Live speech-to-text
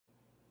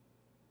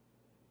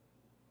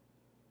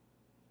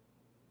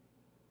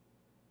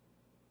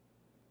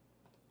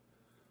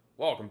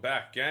Welcome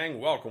back, gang.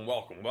 Welcome,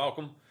 welcome,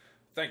 welcome.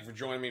 Thank you for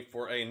joining me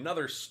for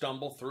another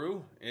stumble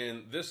through.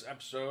 In this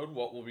episode,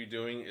 what we'll be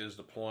doing is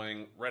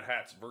deploying Red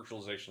Hat's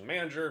Virtualization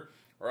Manager,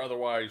 or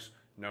otherwise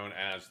known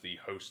as the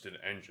hosted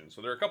engine.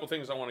 So there are a couple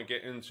things I want to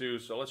get into,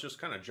 so let's just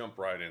kind of jump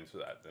right into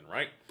that then,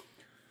 right?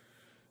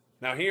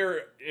 Now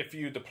here, if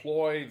you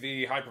deploy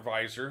the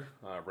hypervisor,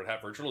 Red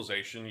Hat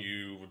Virtualization,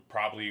 you would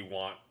probably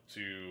want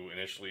to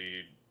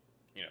initially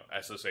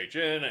SSH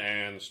in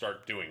and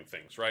start doing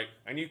things, right?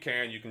 And you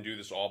can do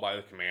this all by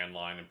the command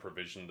line and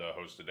provision the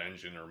hosted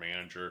engine or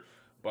manager,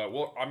 but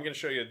I'm going to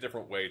show you a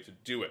different way to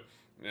do it.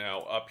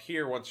 Now up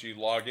here, once you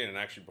log in, and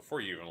actually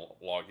before you even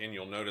log in,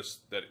 you'll notice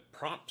that it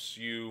prompts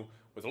you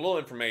with a little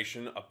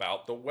information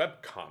about the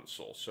web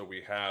console. So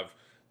we have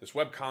this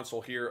web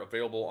console here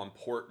available on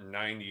port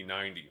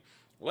 9090.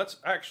 Let's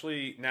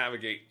actually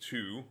navigate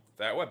to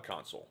that web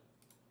console.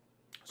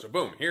 So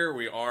boom, here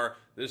we are.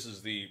 This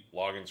is the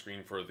login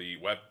screen for the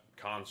web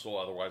console,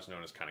 otherwise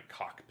known as kind of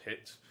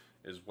Cockpit,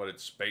 is what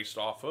it's based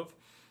off of.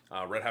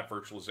 Red Hat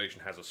Virtualization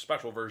has a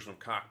special version of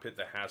Cockpit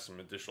that has some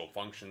additional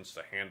functions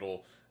to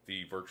handle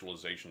the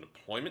virtualization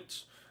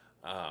deployment.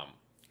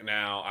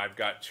 Now I've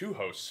got two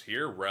hosts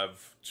here,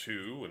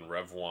 Rev2 and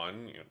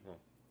Rev1.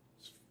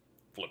 Let's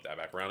flip that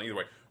back around. Either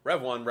way,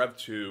 Rev1,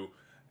 Rev2,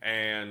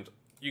 and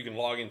you can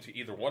log into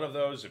either one of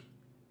those.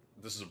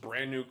 This is a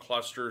brand new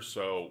cluster,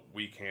 so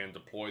we can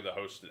deploy the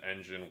hosted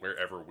engine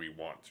wherever we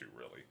want to,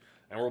 really.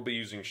 And we'll be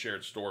using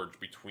shared storage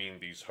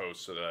between these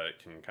hosts so that it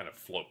can kind of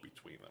float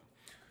between them.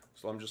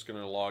 So I'm just going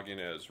to log in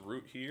as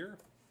root here.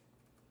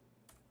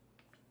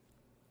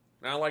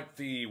 Now I like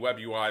the web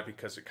UI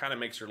because it kind of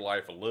makes your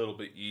life a little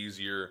bit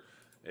easier.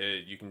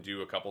 You can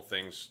do a couple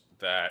things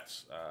that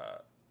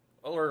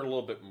are a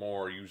little bit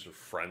more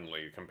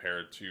user-friendly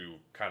compared to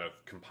kind of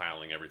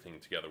compiling everything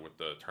together with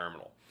the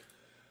terminal.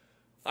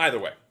 Either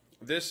way,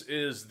 this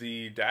is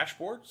the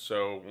dashboard,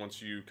 so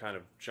once you kind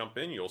of jump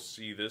in, you'll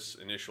see this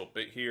initial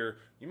bit here.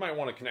 You might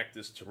want to connect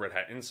this to Red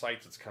Hat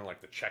Insights. It's kind of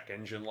like the check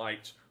engine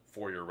light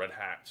for your Red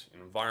Hat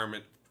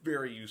environment.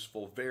 Very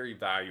useful, very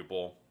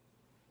valuable.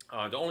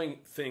 The only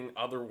thing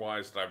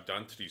otherwise that I've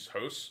done to these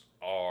hosts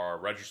are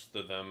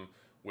register them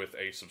with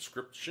a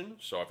subscription.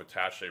 So I've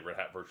attached a Red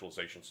Hat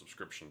Virtualization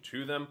subscription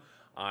to them.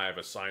 I've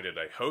assigned it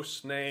a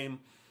host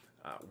name.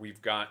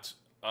 We've got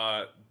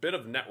a bit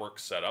of network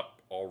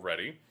setup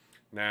already.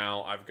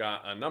 Now I've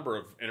got a number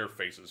of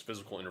interfaces,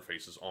 physical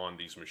interfaces on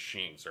these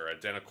machines. They're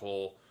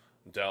identical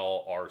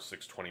Dell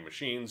R620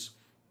 machines.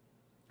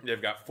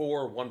 They've got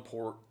four 1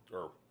 gigabit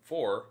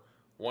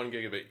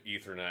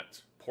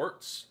Ethernet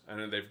ports, and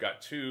then they've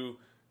got two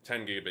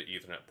 10 gigabit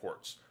Ethernet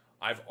ports.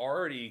 I've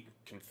already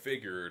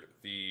configured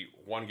the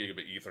 1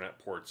 gigabit Ethernet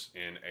ports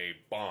in a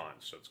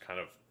bond, so it's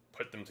kind of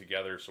put them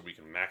together so we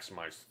can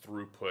maximize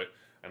throughput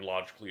and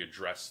logically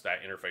address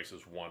that interface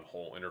as one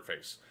whole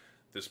interface.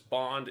 This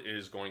bond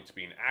is going to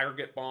be an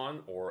aggregate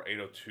bond, or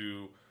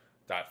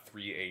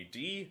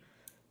 802.3AD.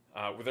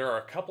 There are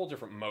a couple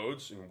different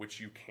modes in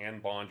which you can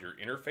bond your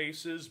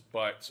interfaces,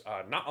 but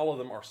not all of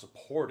them are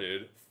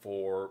supported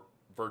for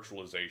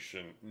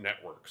virtualization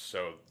networks.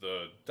 So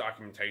the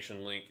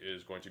documentation link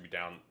is going to be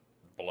down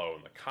below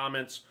in the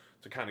comments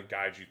to kind of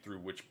guide you through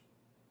which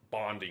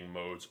bonding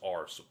modes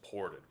are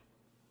supported.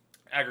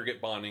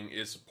 Aggregate bonding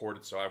is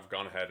supported, so I've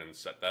gone ahead and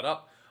set that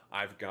up.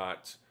 I've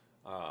got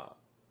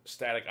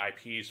static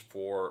IPs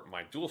for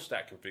my dual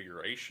stack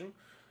configuration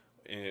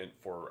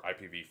for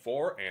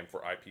IPv4 and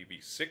for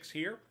IPv6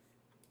 here.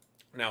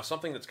 Now,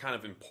 something that's kind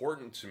of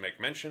important to make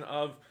mention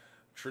of,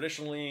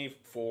 traditionally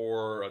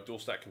for a dual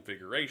stack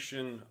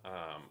configuration,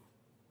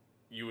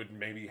 you would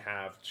maybe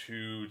have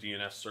two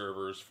DNS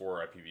servers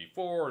for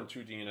IPv4 and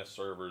two DNS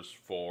servers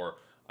for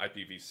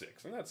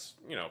IPv6, and that's,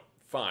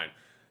 fine.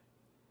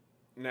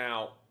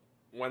 Now,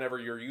 whenever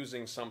you're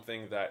using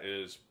something that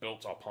is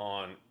built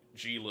upon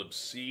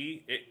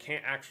glibc, it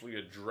can't actually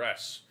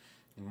address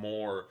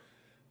more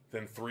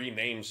than 3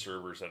 name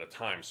servers at a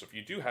time. So if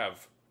you do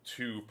have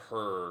 2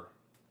 per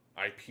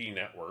IP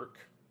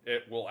network,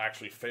 it will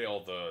actually fail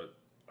the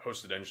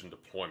hosted engine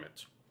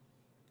deployment.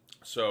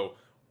 So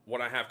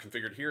what I have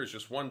configured here is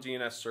just one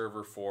DNS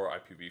server for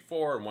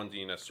IPv4 and one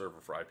DNS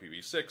server for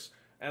IPv6,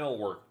 and it'll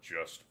work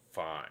just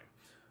fine.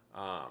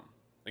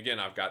 Again,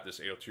 I've got this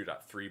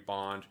 802.3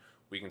 bond.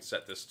 We can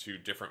set this to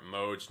different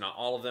modes. Not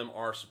all of them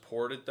are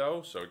supported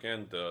though, so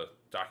again, the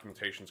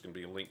documentation is going to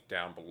be linked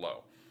down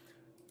below.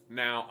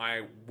 Now,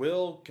 I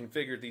will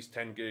configure these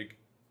 10 gig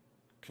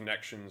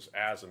connections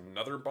as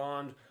another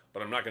bond,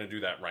 but I'm not going to do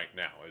that right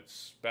now.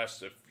 It's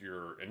best if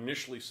you're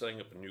initially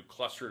setting up a new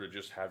cluster to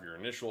just have your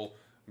initial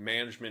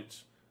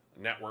management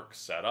network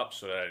set up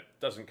so that it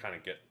doesn't kind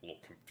of get a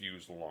little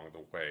confused along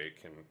the way. It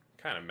can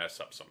kind of mess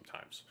up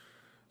sometimes.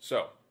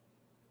 So,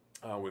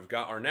 we've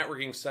got our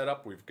networking set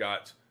up. We've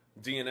got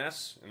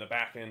DNS in the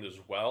back end as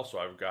well. So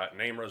I've got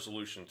name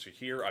resolution to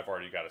here. I've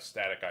already got a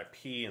static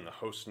IP and the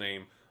host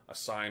name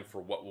assigned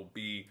for what will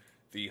be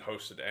the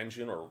hosted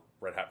engine or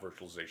Red Hat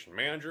Virtualization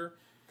Manager.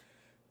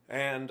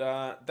 And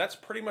that's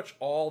pretty much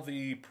all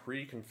the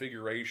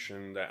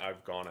pre-configuration that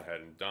I've gone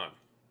ahead and done.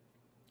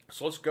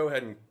 So let's go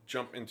ahead and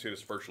jump into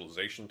this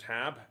virtualization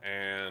tab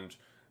and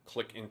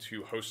click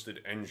into Hosted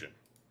Engine.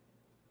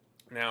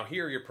 Now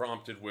here you're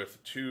prompted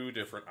with two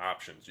different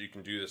options. You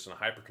can do this in a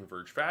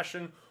hyperconverged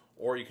fashion,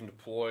 or you can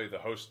deploy the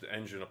hosted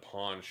engine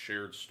upon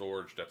shared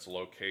storage that's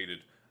located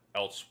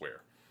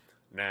elsewhere.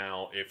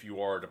 Now, if you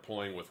are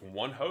deploying with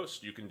one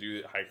host, you can do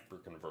it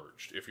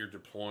hyperconverged. If you're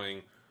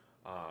deploying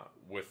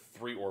with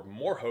 3 or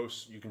more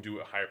hosts, you can do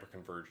it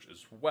hyperconverged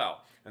as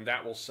well. And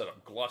that will set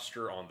up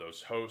cluster on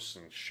those hosts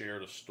and share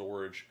the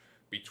storage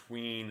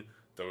between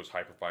those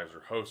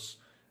hypervisor hosts.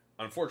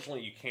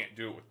 Unfortunately, you can't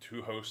do it with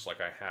 2 hosts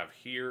like I have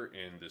here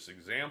in this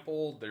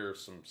example.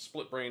 There's some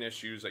split brain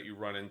issues that you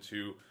run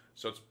into,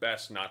 so it's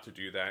best not to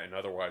do that and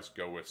otherwise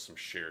go with some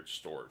shared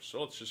storage. So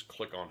let's just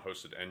click on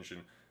Hosted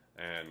Engine,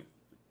 and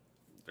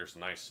there's a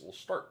nice little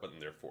start button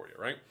there for you,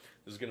 right?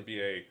 This is going to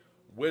be a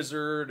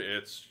wizard.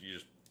 You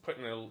just put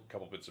in a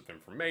couple bits of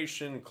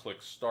information,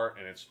 click start,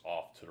 and it's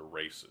off to the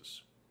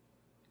races.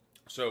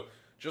 So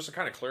just to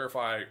kind of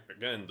clarify,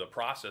 again, the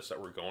process that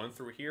we're going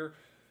through here,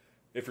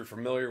 if you're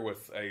familiar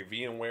with a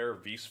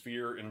VMware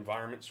vSphere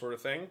environment sort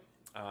of thing,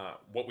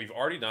 what we've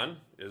already done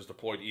is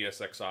deployed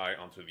ESXi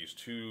onto these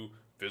 2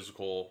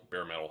 physical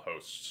bare metal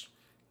hosts.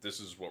 This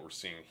is what we're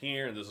seeing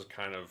here, and this is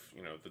kind of,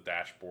 the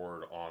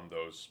dashboard on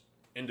those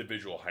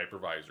individual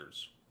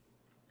hypervisors.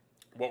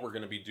 What we're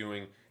going to be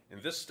doing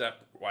in this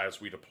step as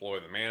we deploy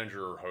the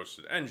manager or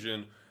hosted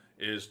engine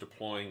is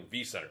deploying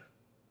vCenter,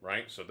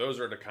 right? So those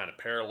are the kind of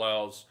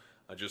parallels,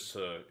 just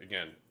to,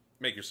 again,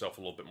 make yourself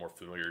a little bit more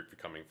familiar if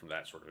you're coming from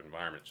that sort of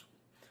environment.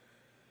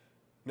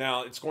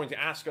 Now, it's going to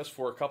ask us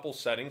for a couple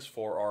settings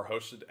for our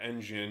hosted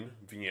engine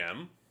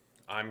VM.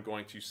 I'm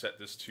going to set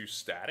this to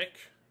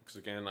static, because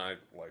again, I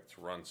like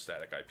to run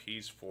static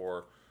IPs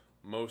for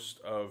most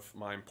of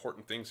my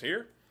important things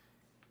here.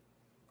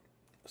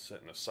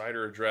 Setting a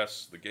CIDR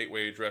address, the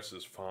gateway address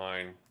is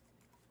fine.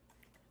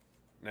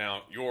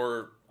 Now,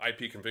 your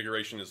IP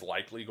configuration is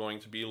likely going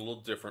to be a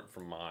little different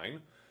from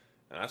mine,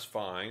 and that's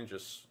fine.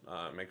 Just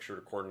make sure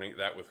to coordinate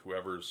that with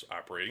whoever's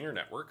operating your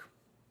network.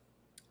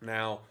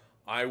 Now,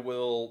 I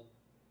will,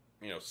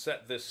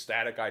 set this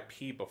static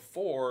IP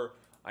before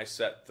I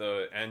set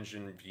the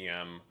engine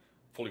VM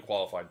fully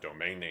qualified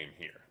domain name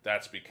here.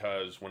 That's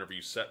because whenever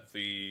you set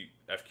the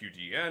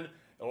FQDN,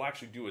 it'll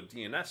actually do a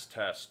DNS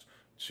test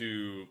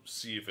to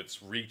see if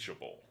it's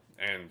reachable.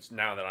 And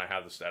now that I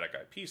have the static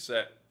IP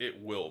set,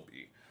 it will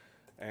be.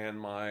 And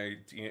my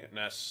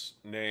DNS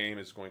name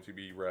is going to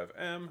be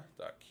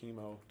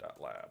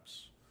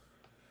revm.chemo.labs.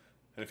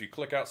 And if you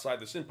click outside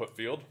this input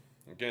field,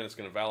 again, it's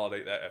going to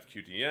validate that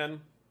FQDN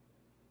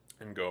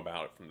and go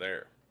about it from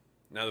there.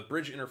 Now the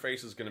bridge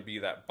interface is going to be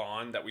that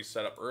bond that we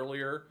set up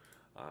earlier.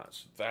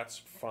 So that's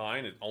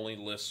fine. It only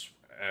lists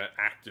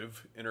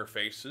active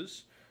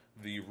interfaces.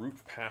 The root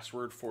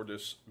password for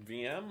this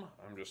VM,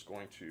 I'm just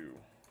going to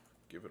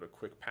give it a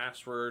quick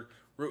password.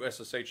 Root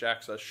SSH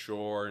access,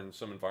 sure. In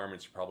some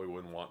environments, you probably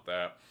wouldn't want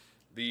that.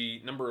 The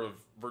number of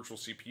virtual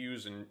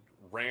CPUs and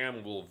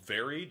RAM will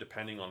vary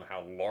depending on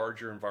how large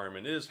your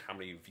environment is, how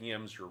many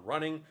VMs you're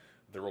running.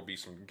 There will be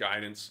some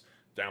guidance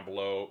down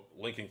below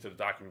linking to the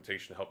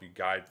documentation to help you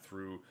guide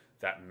through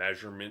that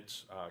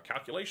measurement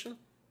calculation.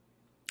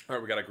 All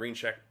right, we got a green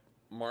check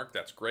mark.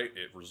 That's great.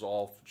 It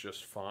resolved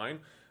just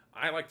fine.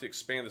 I like to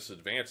expand this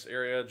advanced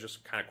area,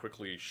 just kind of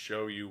quickly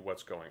show you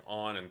what's going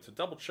on, and to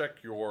double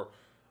check your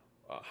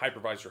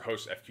hypervisor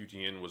host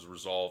FQDN was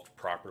resolved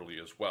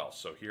properly as well.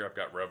 So here I've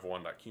got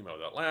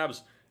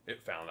rev1.chemo.labs. It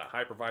found that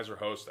hypervisor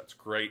host. That's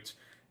great.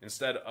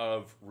 Instead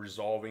of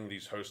resolving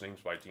these host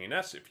names by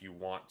DNS, if you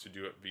want to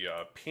do it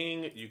via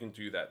ping, you can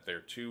do that there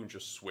too, and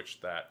just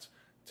switch that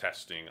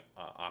testing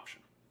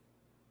option.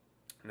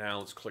 Now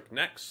let's click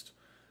next.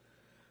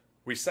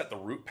 We set the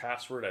root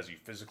password as you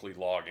physically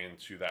log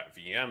into that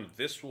VM.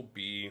 This will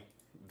be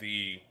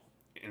the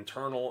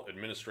internal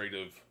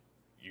administrative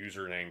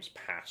username's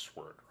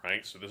password,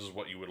 right? So this is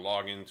what you would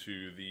log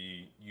into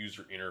the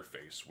user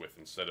interface with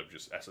instead of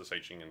just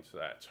SSHing into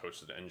that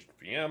hosted engine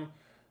VM.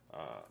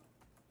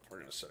 We're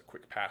going to set a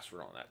quick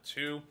password on that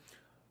too.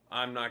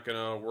 I'm not going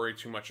to worry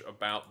too much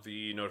about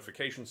the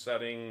notification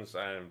settings.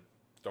 I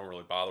don't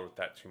really bother with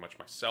that too much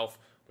myself.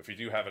 But if you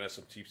do have an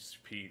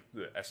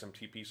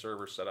SMTP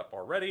server set up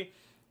already,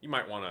 you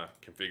might want to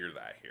configure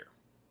that here.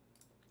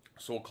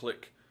 So we'll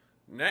click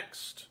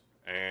next,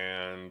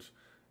 and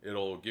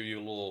it'll give you a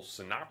little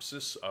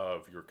synopsis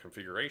of your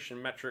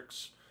configuration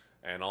metrics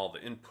and all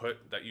the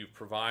input that you've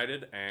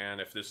provided.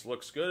 And if this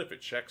looks good, if it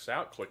checks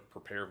out, click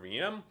Prepare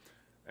VM,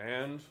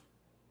 and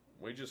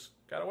we just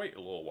gotta wait a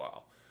little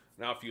while.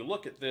 Now, if you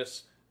look at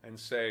this and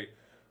say,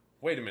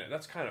 wait a minute,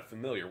 that's kind of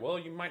familiar. Well,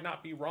 you might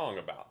not be wrong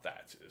about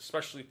that,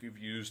 especially if you've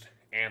used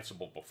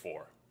Ansible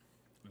before.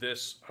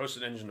 This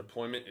hosted engine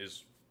deployment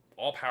is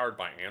all powered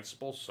by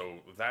Ansible,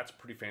 so that's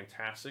pretty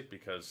fantastic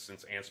because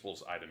since Ansible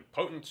is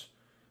idempotent,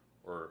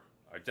 or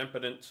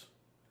idempotent,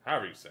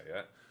 however you say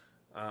it,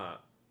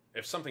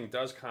 if something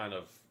does kind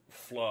of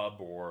flub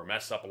or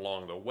mess up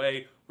along the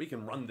way, we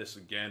can run this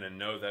again and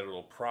know that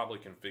it'll probably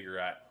configure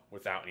it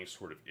without any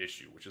sort of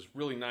issue, which is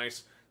really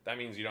nice. That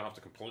means you don't have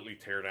to completely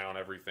tear down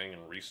everything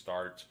and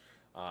restart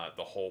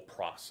the whole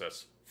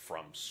process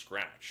from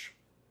scratch.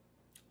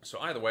 So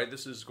either way,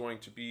 this is going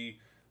to be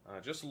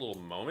just a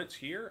little moment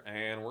here,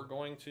 and we're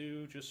going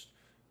to just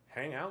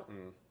hang out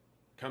and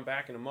come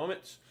back in a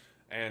moment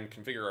and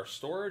configure our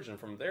storage, and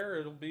from there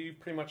it'll be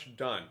pretty much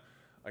done.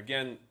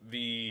 Again,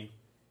 the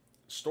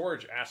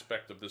storage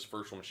aspect of this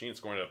virtual machine is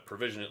going to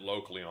provision it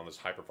locally on this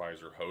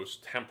hypervisor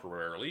host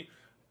temporarily.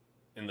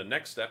 In the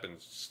next step, in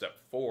step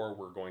 4,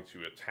 we're going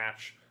to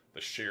attach the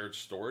shared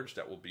storage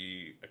that will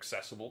be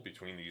accessible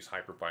between these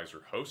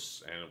hypervisor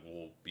hosts, and it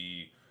will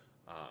be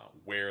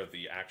where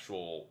the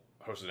actual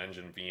hosted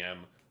engine VM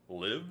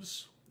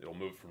lives. It'll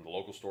move from the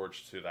local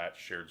storage to that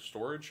shared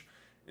storage.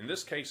 In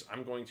this case,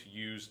 I'm going to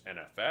use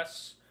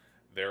NFS.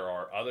 There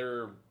are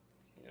other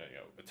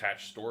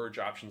attached storage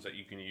options that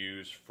you can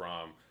use,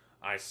 from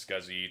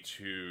iSCSI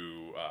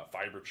to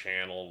Fibre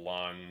Channel,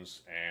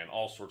 LUNs, and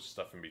all sorts of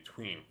stuff in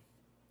between.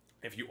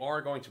 If you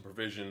are going to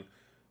provision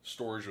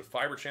storage with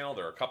Fibre Channel,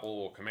 there are a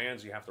couple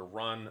commands you have to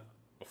run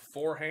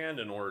beforehand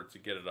in order to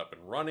get it up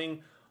and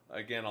running.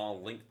 Again,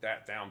 I'll link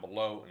that down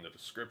below in the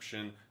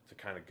description to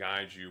kind of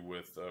guide you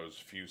with those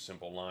few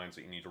simple lines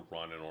that you need to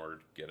run in order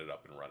to get it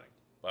up and running.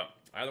 But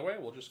either way,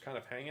 we'll just kind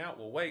of hang out,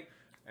 we'll wait,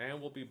 and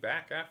we'll be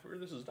back after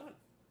this is done.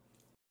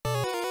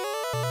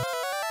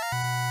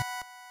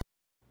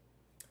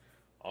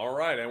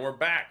 Alright, and we're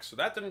back. So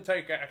that didn't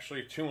take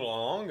actually too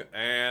long,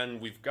 and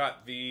we've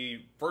got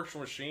the virtual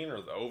machine, or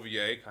the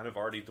OVA, kind of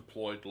already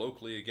deployed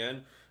locally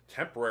again,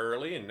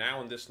 temporarily, and now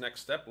in this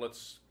next step,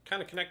 let's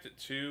kind of connect it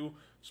to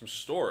some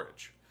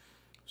storage.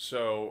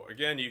 So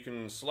again, you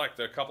can select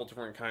a couple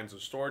different kinds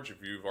of storage.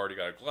 If you've already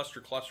got a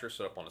cluster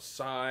set up on a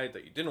side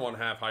that you didn't want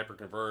to have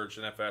hyperconverged,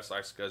 NFS,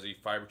 iSCSI,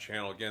 Fibre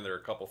Channel. Again, there are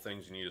a couple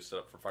things you need to set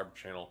up for Fibre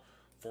Channel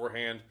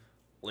beforehand.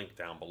 Link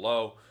down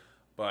below.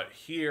 But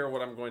here,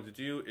 what I'm going to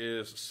do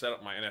is set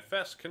up my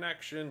Nfs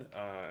connection,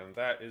 and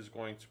that is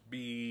going to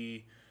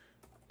be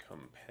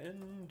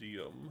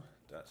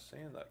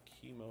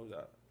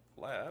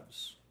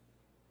compendium.san.chemo.labs,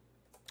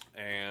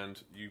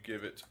 and you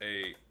give it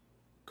a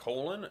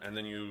colon, and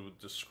then you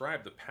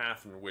describe the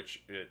path in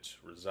which it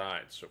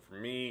resides. So for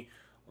me,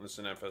 on this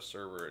NFS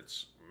server,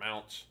 it's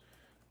mount,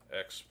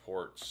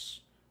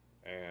 exports,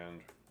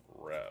 and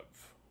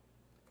rev.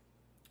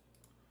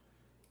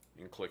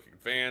 You can click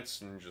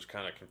advanced and just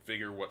kind of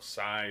configure what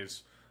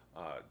size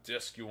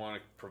disk you want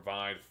to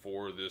provide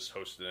for this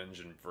hosted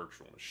engine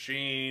virtual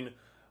machine.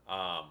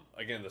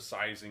 Again, the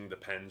sizing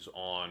depends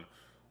on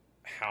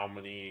how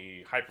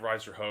many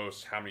hypervisor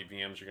hosts, how many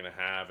VMs you're going to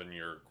have, and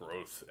your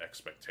growth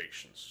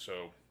expectations.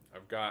 So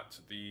I've got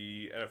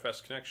the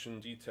Nfs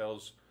connection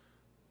details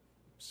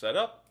set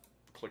up.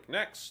 Click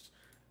next.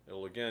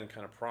 It'll again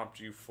kind of prompt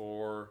you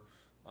for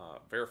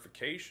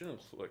verification, and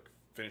click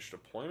finish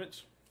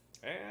deployment.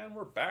 And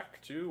we're back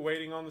to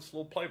waiting on this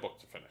little playbook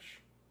to finish.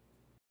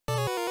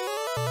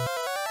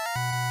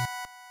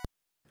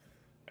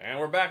 And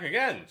we're back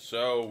again.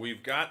 So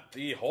we've got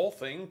the whole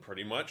thing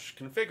pretty much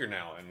configured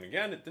now. And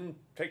again, it didn't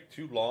take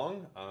too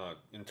long.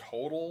 In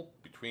total,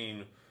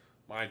 between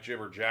my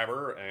jibber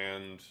jabber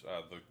and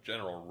the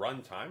general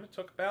runtime, it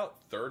took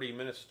about 30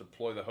 minutes to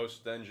deploy the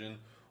hosted engine,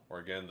 or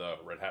again, the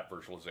Red Hat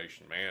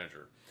Virtualization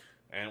Manager.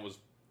 And it was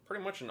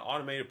pretty much an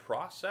automated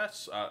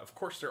process. Of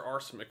course, there are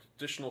some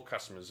additional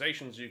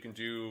customizations you can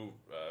do,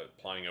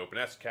 applying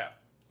OpenSCAP,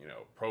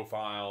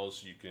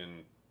 profiles. You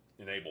can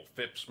enable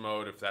FIPS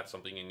mode if that's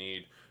something you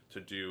need to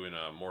do in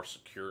a more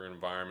secure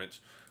environment.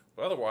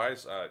 But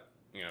otherwise,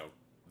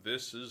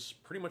 this is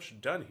pretty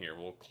much done here.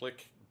 We'll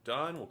click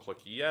done. We'll click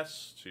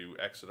yes to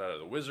exit out of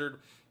the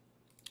wizard.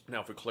 Now,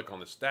 if we click on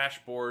this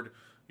dashboard,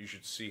 you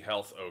should see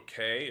health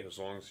okay. As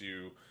long as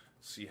you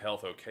see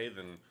health okay,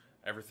 then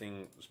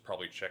everything is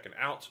probably checking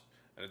out.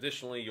 And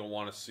additionally, you'll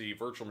want to see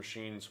virtual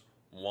machines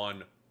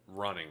 1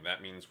 running.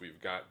 That means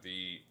we've got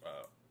the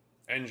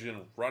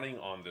engine running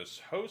on this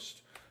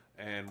host.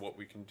 And what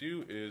we can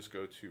do is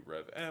go to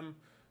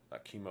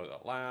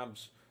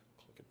revm.chemo.labs,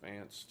 click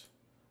advanced,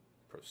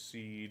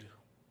 proceed.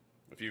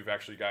 If you've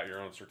actually got your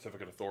own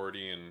certificate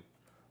authority and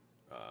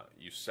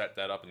you set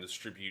that up and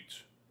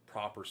distribute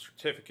proper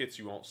certificates,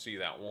 you won't see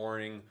that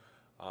warning.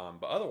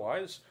 But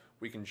otherwise,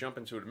 we can jump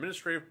into an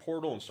administrative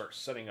portal and start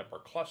setting up our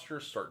cluster,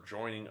 start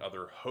joining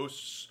other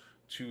hosts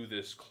to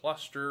this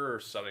cluster, or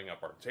setting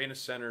up our data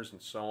centers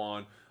and so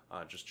on,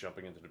 just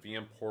jumping into the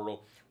VM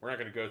portal. We're not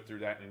going to go through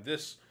that in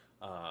this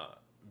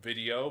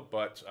video,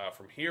 but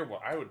from here,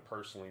 what I would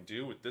personally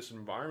do with this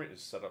environment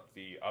is set up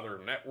the other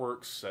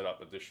networks, set up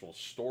additional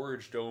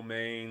storage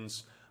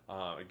domains,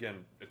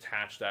 again,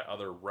 attach that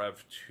other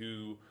Rev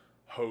 2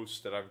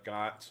 host that I've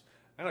got,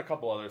 and a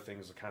couple other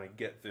things to kind of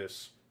get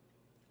this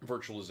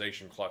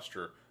virtualization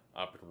cluster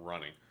up and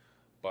running.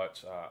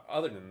 But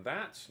other than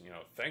that,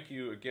 thank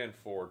you again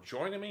for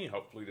joining me.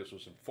 Hopefully this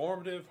was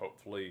informative.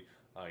 Hopefully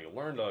you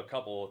learned a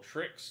couple of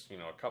tricks,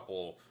 a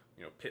couple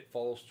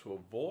pitfalls to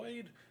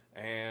avoid,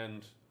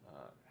 and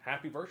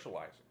happy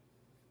virtualizing.